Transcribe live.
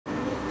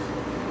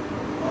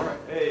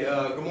Hey,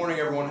 good morning,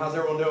 everyone. How's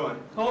everyone doing?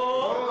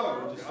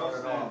 Oh, Just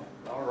started off.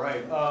 All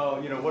right.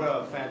 You know, what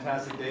a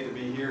fantastic day to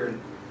be here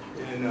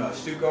in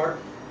Stuttgart,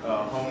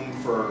 home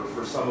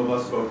for some of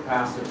us, both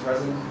past and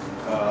present.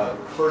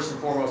 First and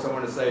foremost, I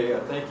want to say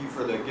thank you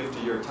for the gift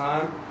of your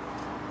time.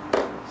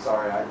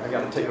 Sorry, I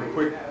got to take a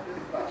quick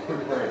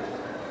break.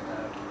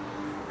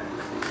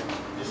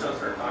 Just don't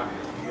start talking.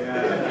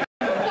 Yeah.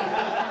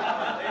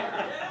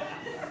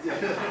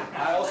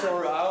 I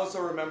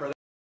also remember that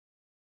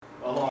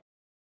a long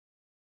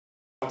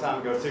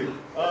time ago too.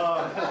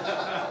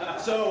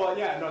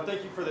 Yeah, no,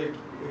 thank you for the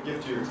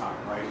gift of your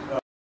time, right?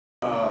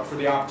 For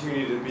the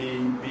opportunity to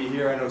be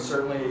here. I know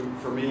certainly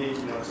for me,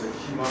 you know, it's a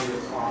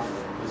humongous honor.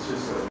 It's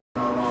just an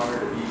honor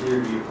to be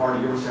here, to be a part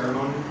of your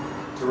ceremony,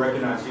 to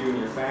recognize you and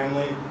your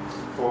family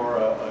for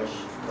a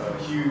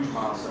huge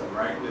milestone,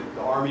 right?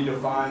 The Army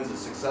defines a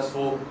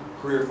successful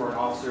career for an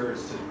officer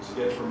is to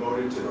get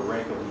promoted to the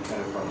rank of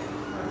lieutenant colonel.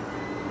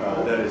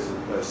 Right? That is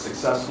a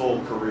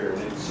successful career,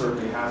 and it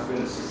certainly has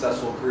been a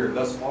successful career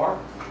thus far,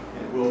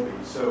 and will be.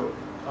 So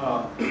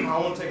I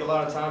won't take a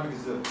lot of time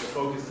because the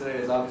focus today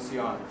is obviously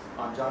on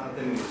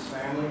Jonathan and his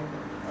family.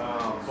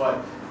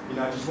 But you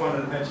know, I just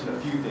wanted to mention a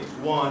few things.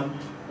 One,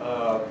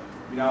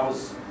 you know, I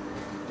was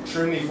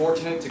extremely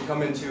fortunate to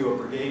come into a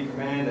brigade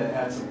command that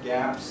had some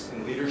gaps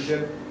in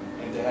leadership,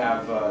 and to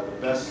have the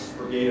best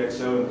brigade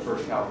XO in the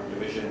 1st Cavalry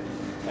Division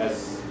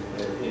as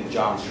in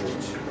John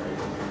Swartz.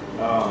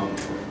 Right?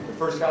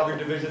 The 1st Cavalry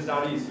Division is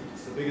not easy.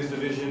 It's the biggest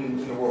division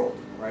in the world,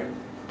 right?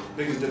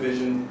 Biggest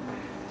division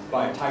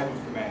by type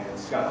of command.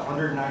 It's got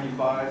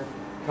 195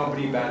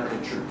 company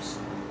battalion troops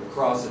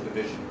across the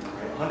division.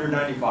 Right?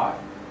 195.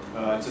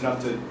 It's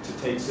enough to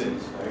take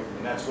cities, right?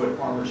 And that's what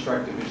armored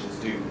strike divisions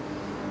do.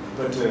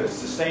 But to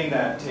sustain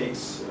that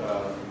takes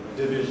a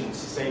division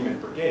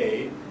sustainment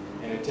brigade,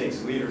 and it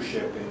takes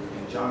leadership,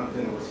 and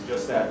Jonathan was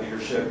just that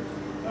leadership,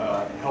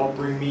 helped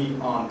bring me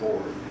on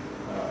board.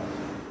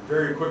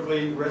 Very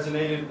quickly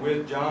resonated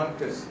with John,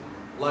 because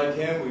like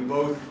him, we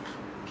both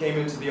came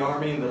into the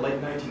Army in the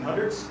late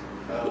 1900s.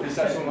 At least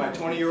that's what my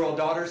 20-year-old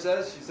daughter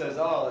says. She says,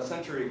 oh, a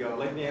century ago,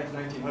 late in the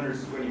 1900s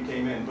is when you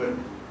came in.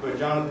 But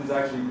Jonathan's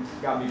actually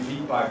got me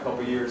beat by a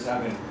couple years,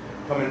 having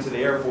come into the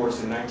Air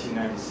Force in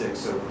 1996,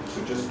 so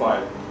just by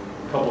a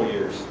couple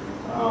years.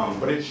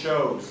 But it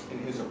shows in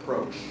his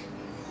approach,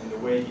 and the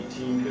way he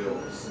team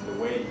builds, and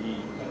the way he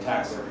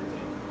attacks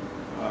everything.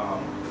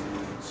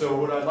 So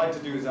what I'd like to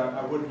do is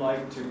I would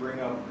like to bring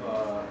up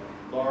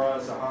Laura,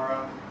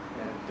 Zahara,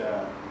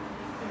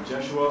 and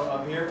Jeshua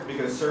up here,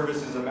 because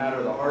service is a matter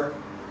of the heart,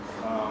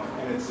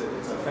 and it's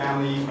a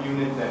family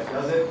unit that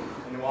does it.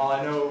 And while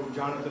I know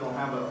Jonathan will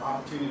have an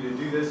opportunity to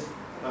do this,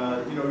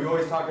 you know, we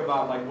always talk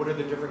about like what are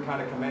the different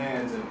kind of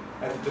commands, and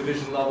at the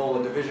division level,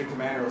 a division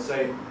commander will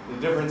say the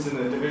difference in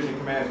the division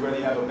command is whether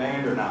you have a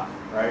band or not,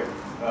 right?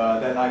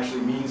 That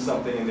actually means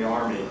something in the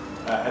Army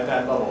at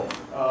that level.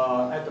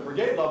 At the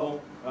brigade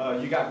level,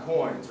 you got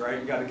coins, right?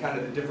 You got kind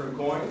of the different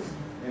coins.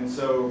 And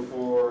so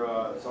for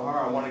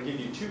Zahara, I want to give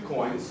you 2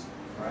 coins,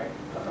 right?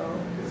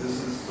 Because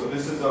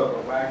this is a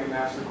wagon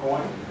master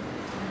coin.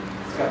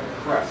 It's got the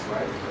crest,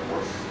 right? The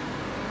horse.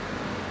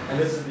 And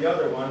this is the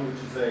other one,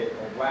 which is a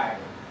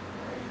wagon.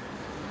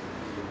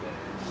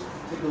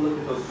 Take a look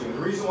at those 2. The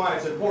reason why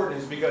it's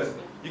important is because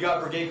you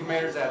got brigade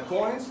commanders that have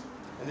coins,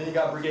 and then you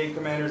got brigade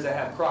commanders that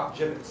have crock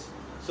gibbets.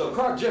 So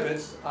crock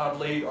gibbets,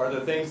 oddly, are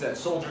the things that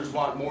soldiers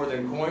want more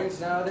than coins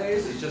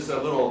nowadays. It's just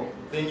a little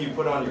thing you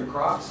put on your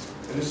crocks,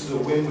 and this is a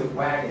win with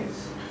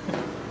wagons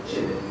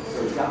gibbet.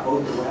 So it's got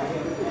both the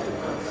wagon and the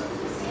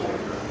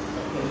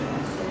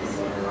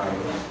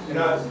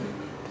crocks.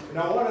 And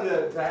I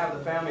wanted to have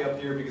the family up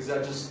here because I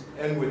just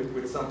end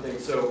with something.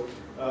 So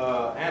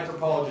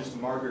anthropologist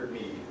Margaret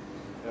Mead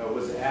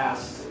was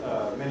asked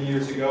many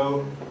years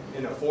ago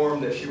in a forum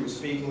that she was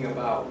speaking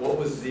about what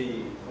was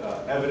the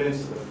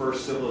evidence of the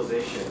first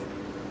civilization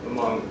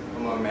among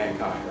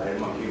mankind, right,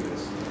 among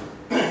humans.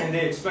 And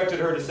they expected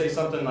her to say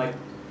something like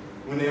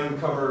when they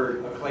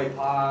uncovered a clay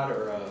pot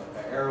or an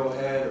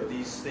arrowhead, or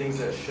these things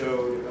that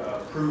showed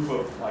proof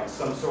of like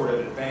some sort of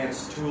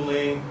advanced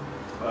tooling,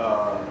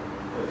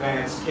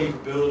 advanced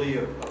capability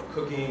of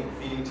cooking and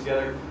feeding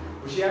together.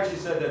 But she actually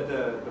said that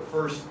the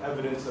first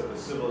evidence of a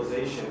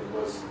civilization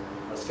was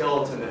a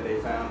skeleton that they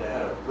found that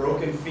had a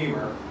broken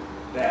femur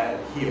that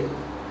healed.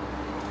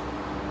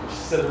 She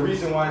said the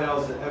reason why that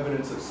was the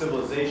evidence of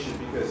civilization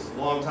because a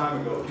long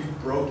time ago, if you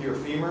broke your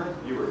femur,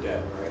 you were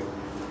dead, right?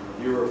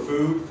 You were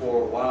food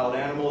for wild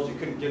animals. You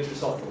couldn't get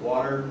yourself to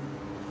water,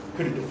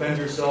 couldn't defend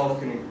yourself,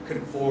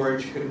 couldn't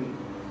forage, couldn't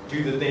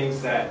do the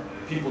things that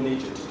people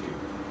need you to do.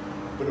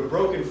 But a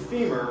broken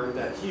femur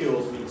that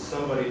heals means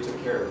somebody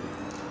took care of you.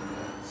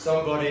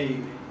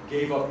 Somebody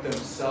gave up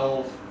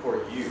themselves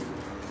for you,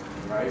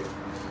 right?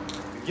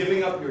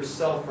 Giving up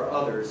yourself for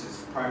others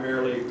is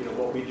primarily, you know,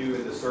 what we do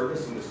in the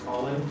service, in this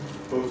calling,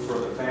 both for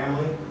the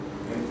family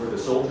and for the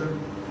soldier.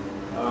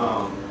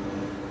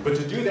 But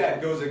to do that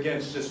goes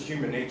against just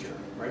human nature,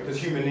 right? Because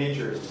human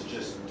nature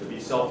is to be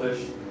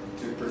selfish,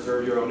 to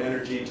preserve your own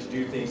energy, to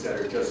do things that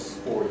are just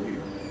for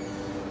you.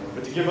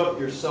 But to give up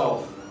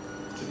yourself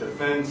to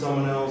defend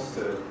someone else,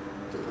 to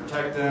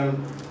protect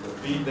them, to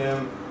feed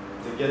them,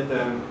 to get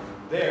them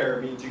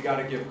there means you got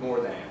to give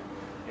more than.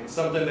 And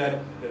something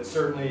that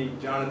certainly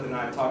Jonathan and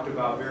I talked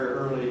about very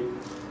early,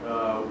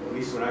 at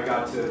least when I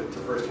got to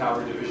 1st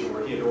Cavalry Division,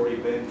 where he had already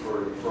been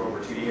for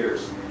over 2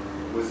 years,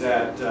 was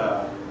that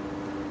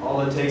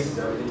all it takes is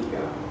everything you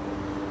got.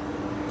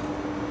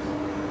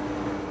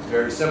 It's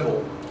very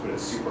simple, but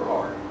it's super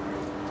hard.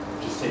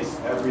 It just takes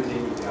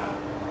everything you got.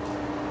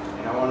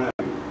 And I want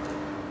to,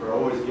 for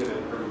always give it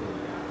everything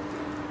you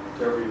got.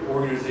 To every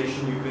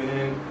organization you've been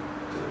in,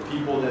 to the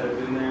people that have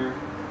been there,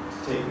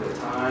 to take the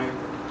time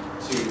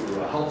to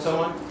help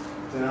someone,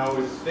 to not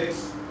always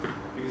fix,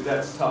 because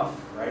that's tough,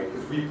 right?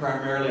 Because we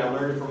primarily, I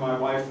learned it from my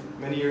wife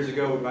many years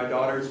ago with my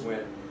daughters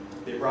when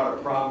they brought a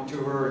problem to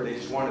her and they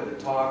just wanted to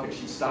talk, and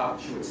she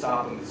would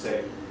stop them and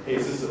say, hey,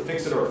 is this a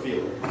fix it or a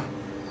feel it?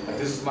 Like,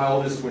 this is my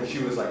oldest when she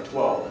was like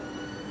 12.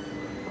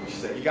 She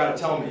said, you got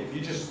to tell me, if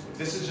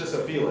this is just a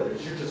feel it,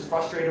 if you're just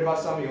frustrated about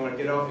something, you want to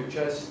get it off your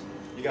chest,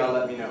 you got to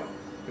let me know.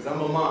 Because I'm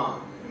a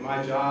mom, and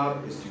my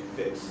job is to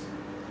fix.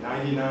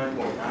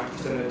 99.9%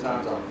 of the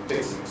times I'm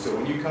fixing. So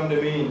when you come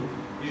to me and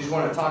you just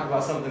want to talk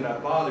about something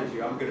that bothers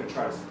you, I'm going to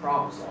try to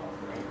problem solve,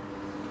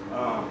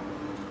 right?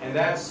 And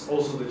that's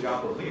also the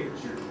job of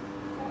leaders. Your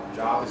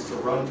job is to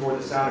run toward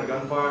the sound of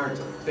gunfire and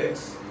to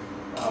fix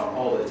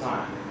all the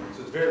time.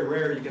 So it's very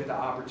rare you get the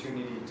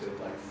opportunity to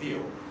like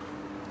feel.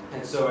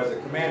 And so as a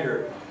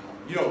commander,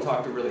 you don't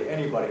talk to really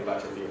anybody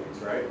about your feelings,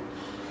 right?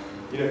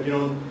 You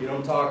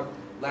don't talk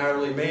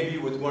laterally, maybe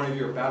with one of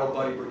your battle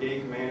buddy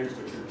brigade commanders,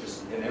 but you're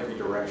just in every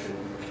direction.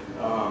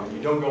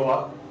 You don't go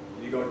up,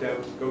 you go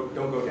down, don't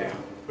go down.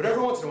 But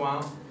every once in a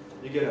while,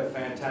 you get a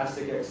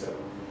fantastic exo.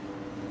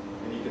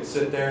 And you can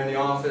sit there in the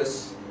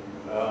office,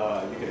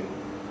 you can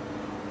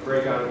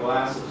break out a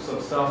glass of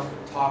some stuff,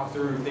 talk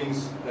through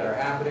things that are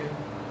happening,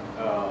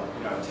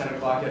 at 10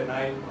 o'clock at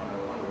night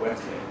on a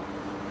Wednesday.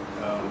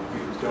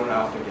 We don't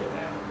often get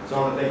that. So I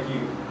want to thank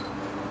you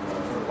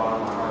from the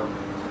bottom of my heart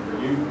for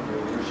you, for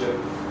your leadership,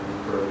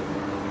 for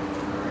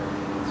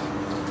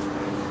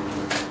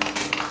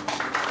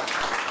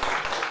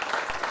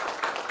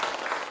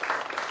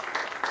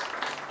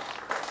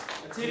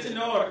attention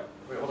to order.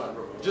 Wait, hold on,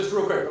 just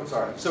real quick. I'm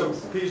sorry. So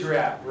please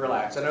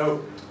relax. I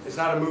know it's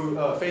not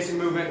a facing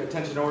movement.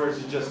 Attention to orders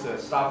is just to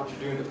stop what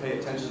you're doing to pay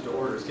attention to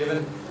orders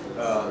given.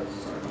 And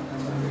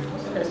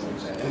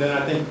then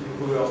I think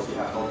who else do you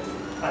have help you?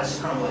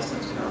 Just Colonel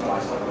License.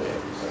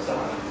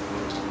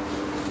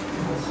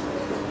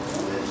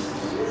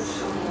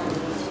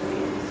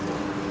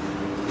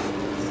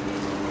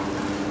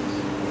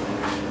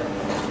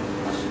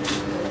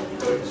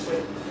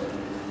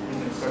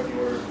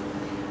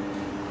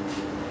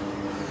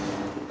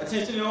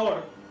 Attention to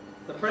order.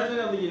 The President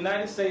of the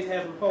United States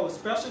has reposed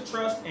special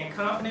trust and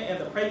confidence in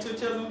the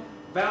patriotism,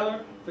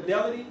 valor,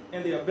 fidelity,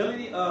 and the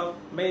ability of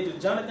Major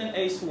Johnathan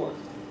A. Swartz.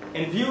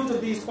 In view of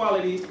these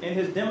qualities and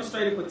his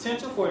demonstrated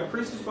potential for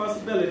increased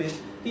responsibilities,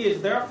 he is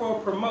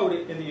therefore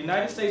promoted in the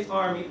United States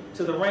Army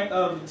to the rank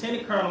of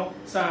Lieutenant Colonel,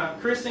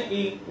 signed Christian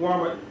E.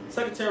 Warmer,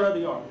 Secretary of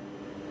the Army.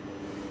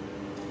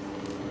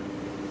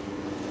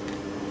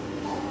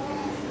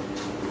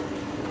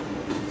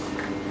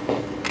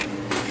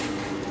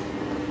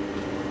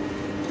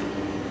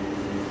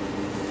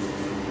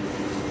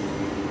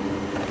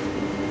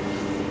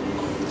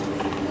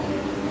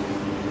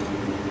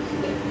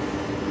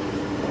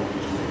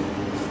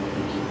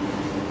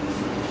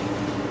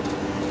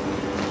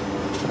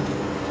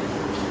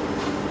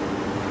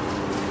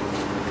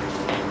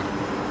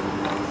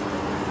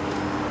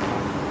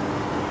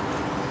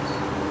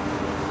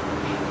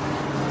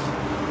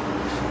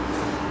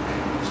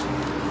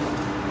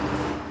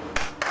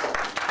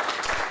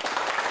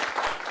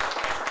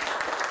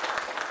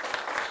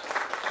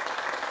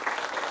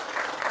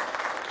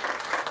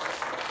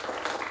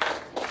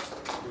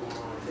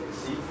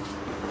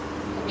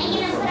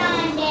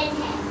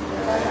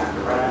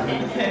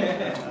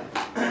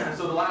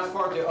 So the last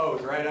part, the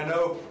oath, right? I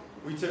know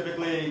we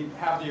typically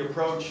have the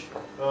approach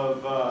of,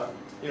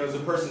 is the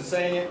person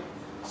saying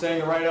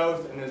the right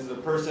oath, and is the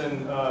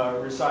person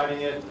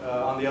reciting it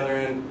on the other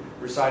end,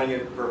 reciting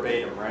it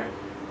verbatim, right?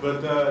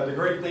 But the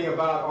great thing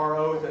about our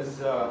oath as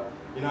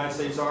United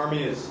States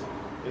Army is,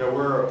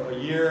 we're a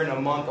year and a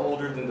month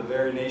older than the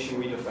very nation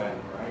we defend,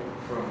 right?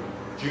 From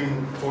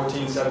June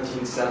 14,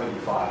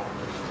 1775.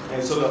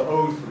 And so the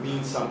oath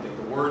means something.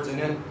 The words in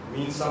it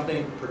mean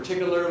something,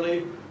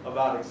 particularly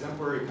about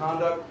exemplary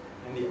conduct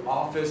and the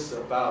office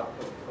of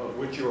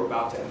which you're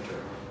about to enter.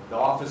 The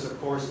office, of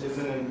course,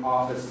 isn't an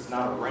office. It's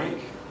not a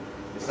rank.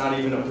 It's not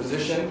even a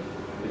position.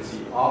 It's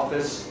the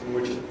office in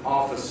which an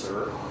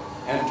officer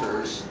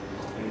enters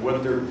and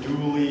what they're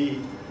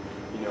duly,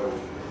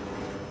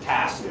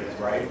 tasked with,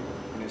 right?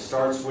 And it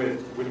starts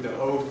with the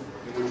oath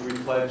in which we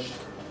pledge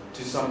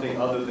to something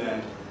other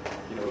than,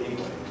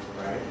 England,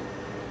 right?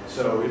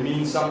 So it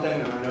means something,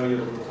 and I know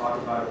you'll talk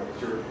about it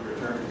with your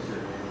turn because you're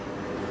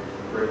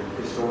a great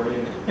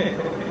historian.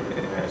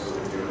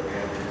 Absolutely do it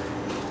again.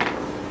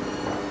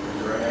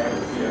 Your hand,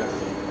 repeat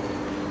after me.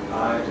 I,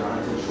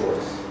 Johnathan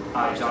Swartz,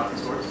 I, Johnathan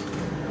Swartz,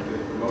 have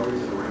been promoted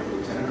to the rank of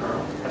Lieutenant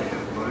Colonel have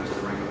been promoted to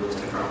the rank of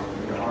Lieutenant Colonel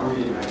in the Army of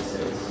the United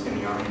States. in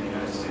the Army of the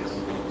United States.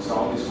 Do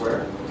solemnly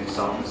swear Do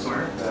solemnly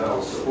swear that I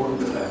will support and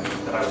defend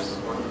that I will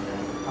support and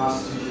defend the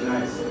Constitution of the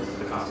United States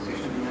the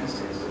Constitution of the United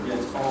States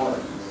against all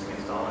enemies,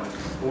 against all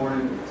enemies, foreign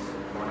and domestic,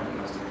 foreign and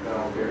domestic, that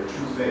I will bear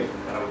true faith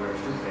that I will bear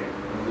true faith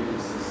and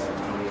allegiance to the same,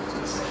 and allegiance to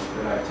the same,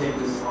 that I take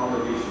this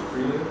obligation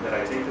freely that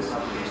I take this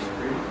obligation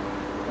freely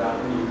without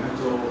any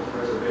mental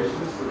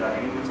reservations, without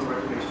any mental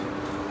reservation,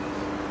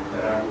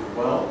 that I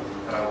will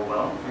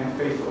well and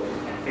faithfully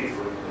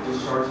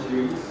discharge the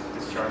duties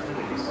discharge the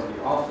duties of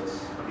the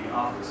office of the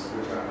office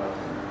which I am about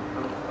to enter.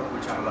 of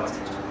which I am about to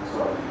enter. So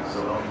help me God. So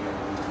help me God.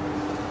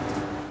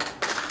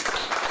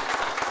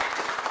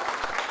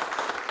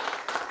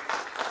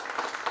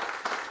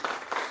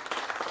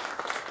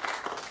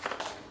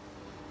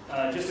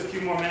 Just a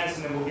few more minutes,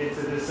 and then we'll get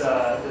to this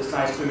this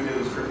nice food that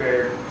was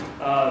prepared.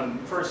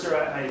 First, sir,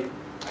 I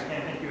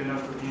can't thank you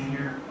enough for being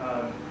here.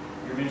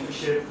 Your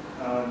mentorship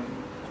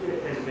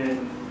has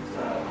been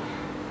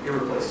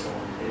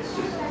irreplaceable. It's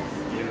just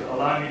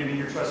allowing me to be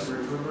your trusted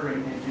recruiter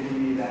and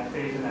giving me that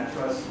faith and that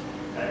trust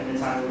in the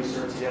time that we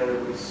served together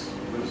was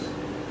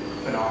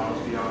phenomenal.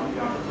 It was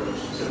beyond reproach.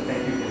 So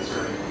thank you again,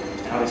 sir,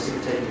 and obviously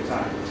for taking the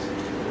time to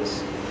for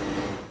this.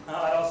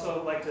 I'd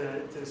also like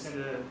to send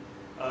a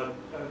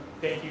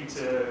thank you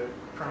to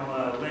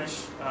Colonel Lynch,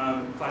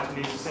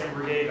 528 2nd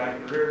Brigade back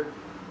in the rear,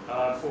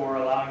 for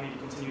allowing me to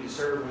continue to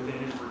serve within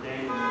his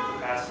brigade in the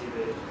capacity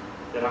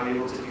that I'm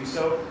able to do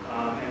so,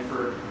 and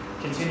for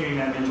continuing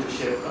that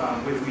mentorship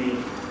with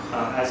me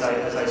as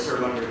I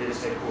serve under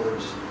his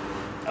headquarters.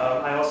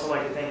 I also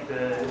like to thank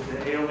the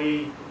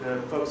AOE,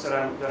 the folks that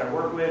I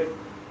work with.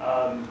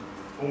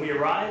 When we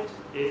arrived,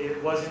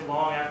 it wasn't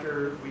long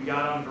after we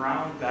got on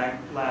ground back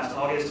last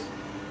August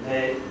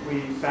that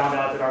we found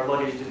out that our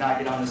luggage did not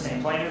get on the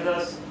same plane as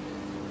us,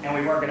 and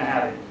we weren't going to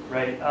have it,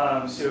 right?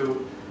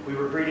 So we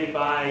were greeted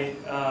by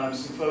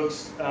some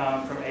folks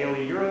from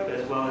AOE Europe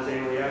as well as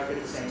AOE Africa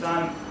at the same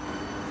time.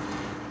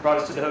 Brought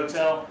us to the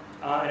hotel,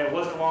 and it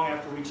wasn't long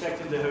after we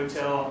checked into the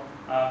hotel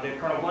that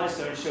Colonel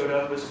Blystone showed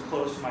up with some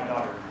clothes for my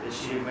daughter that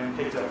she had been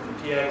picked up from the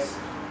PX,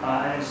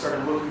 and then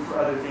started looking for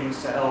other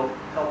things to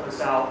help us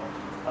out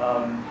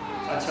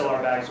until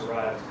our bags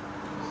arrived.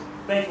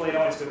 Thankfully, it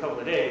only took a couple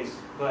of days,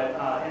 but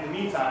in the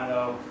meantime,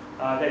 though,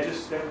 that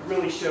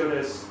really showed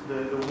us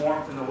the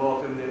warmth and the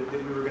welcome that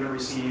we were going to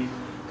receive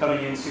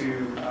coming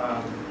into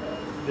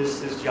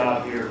this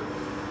job here.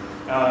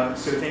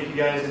 So thank you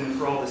guys and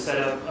for all the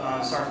setup.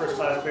 Sergeant First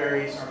Class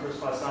Barry, Sergeant First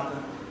Class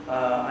Santa,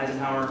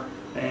 Eisenhower,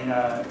 and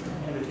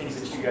the things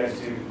that you guys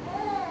do.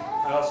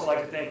 I'd also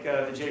like to thank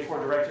the J4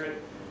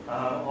 Directorate,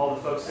 all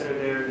the folks that are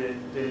there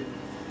that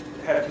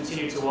have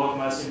continued to welcome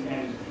us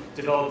and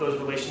develop those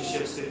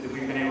relationships that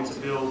we've been able to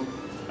build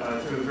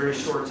through a very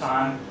short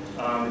time.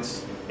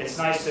 It's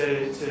nice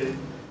to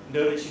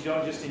know that you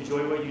don't just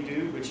enjoy what you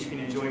do, but you can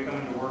enjoy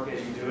coming to work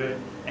as you do it.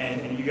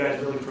 And you guys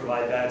really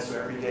provide that. So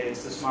every day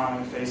it's the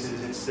smiling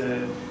faces, it's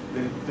the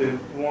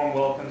warm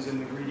welcomes and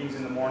the greetings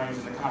in the mornings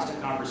and the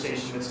constant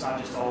conversation. It's not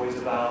just always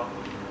about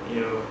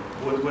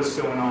what's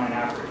going on in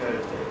Africa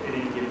at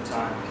any given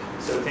time.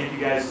 So thank you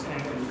guys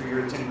and for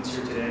your attendance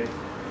here today.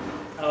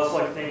 I'd also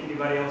like to thank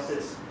anybody else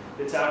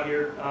that's out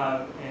here,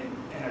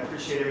 and I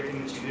appreciate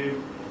everything that you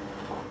do.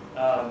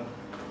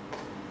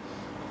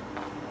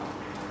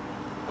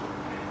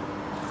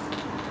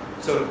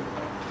 So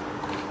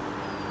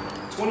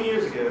 20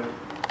 years ago,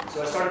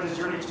 so I started this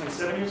journey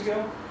 27 years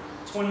ago.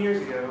 20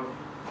 years ago,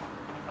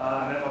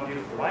 I met my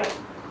beautiful wife.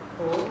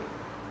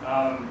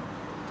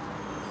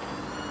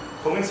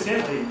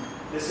 Coincidentally,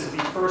 this is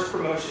the first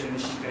promotion that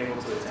she's been able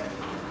to attend.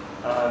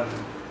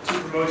 2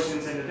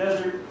 promotions in the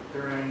desert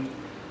during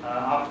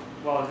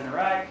while I was in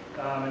Iraq,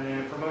 and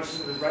then a promotion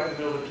that was right in the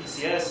middle of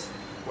PCS,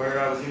 where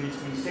I was in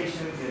between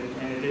stations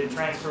and it didn't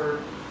transfer.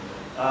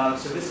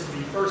 So this is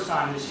the first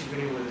time that she's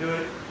been able to do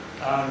it.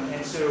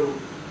 And so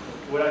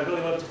what I'd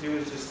really love to do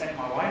is just thank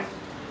my wife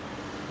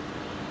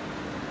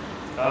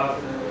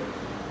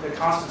for the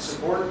constant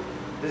support.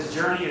 This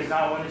journey is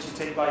not one that you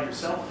take by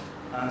yourself,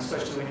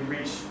 especially when you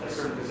reach a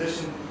certain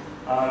position.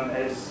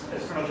 As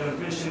Colonel Jones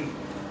mentioned,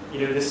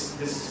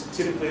 this is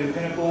typically the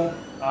pinnacle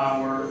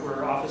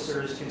where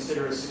officers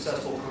consider a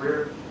successful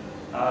career.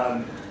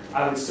 I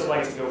would still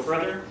like to go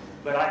further,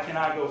 but I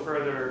cannot go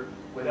further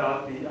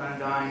without the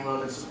undying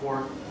love and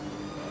support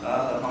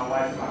of my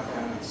wife and my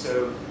family.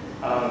 So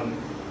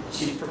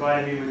she's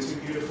provided me with 2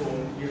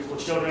 beautiful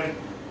children.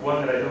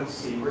 One that I don't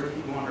see. Where do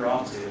you wander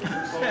off to?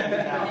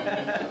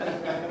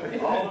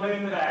 All the way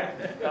in the back.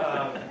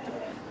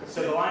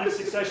 So the line of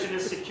succession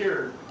is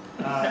secure.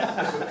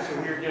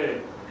 So we're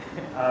good.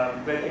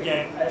 But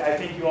again, I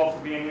thank you all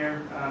for being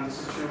here. This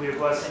is truly a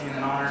blessing and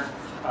an honor.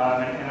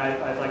 And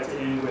I'd like to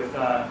end with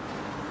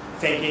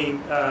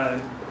thanking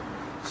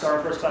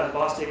Sergeant First Class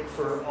Bostic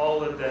for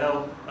all of the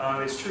help.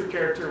 It's true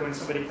character when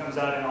somebody comes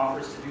out and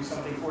offers to do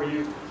something for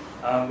you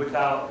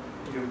without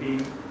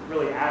being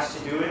really asked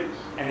to do it,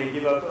 and they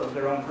give up of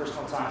their own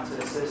personal time to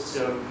assist.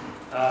 So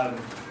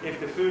if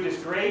the food is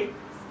great,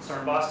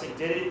 Sergeant Bostic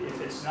did it.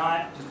 If it's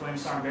not, just blame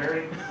Sergeant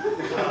Barry.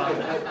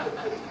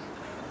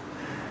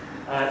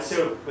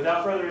 So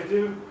without further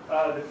ado,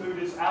 the food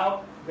is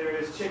out. There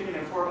is chicken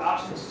and pork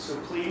options, so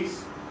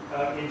please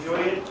enjoy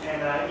it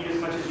and eat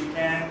as much as you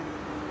can.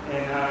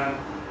 And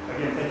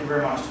again, thank you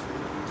very much.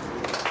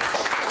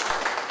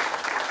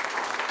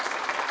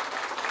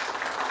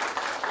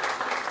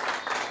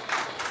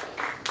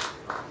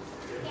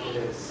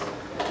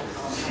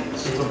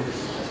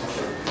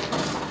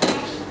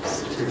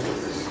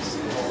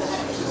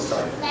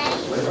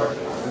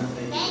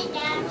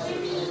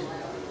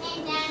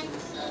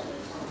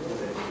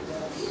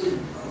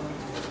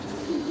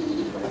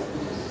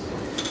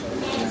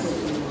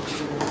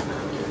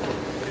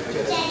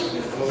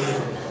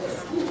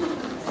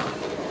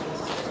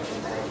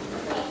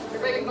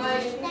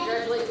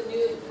 Congratulate the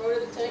new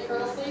promoted lieutenant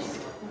colonel, please.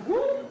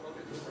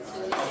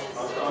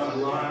 I'll start the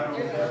line.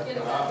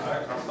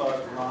 I'll start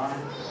the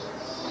line.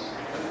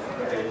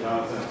 Hey,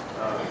 Johnson,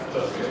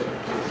 just good.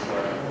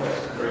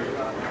 Great.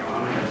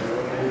 I'm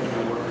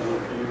working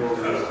with you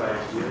over this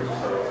past year,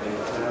 so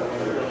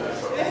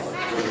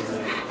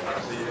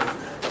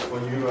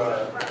when you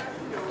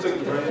took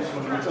the bridge,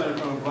 when you returned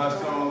from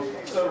Blackstone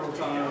several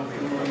times,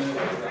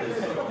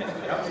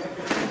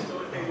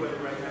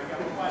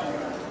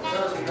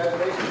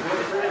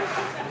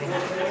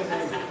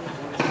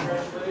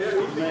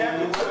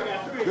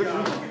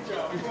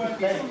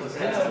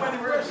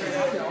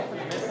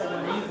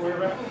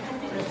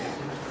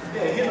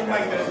 Yeah, hit him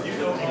like that. You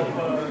know.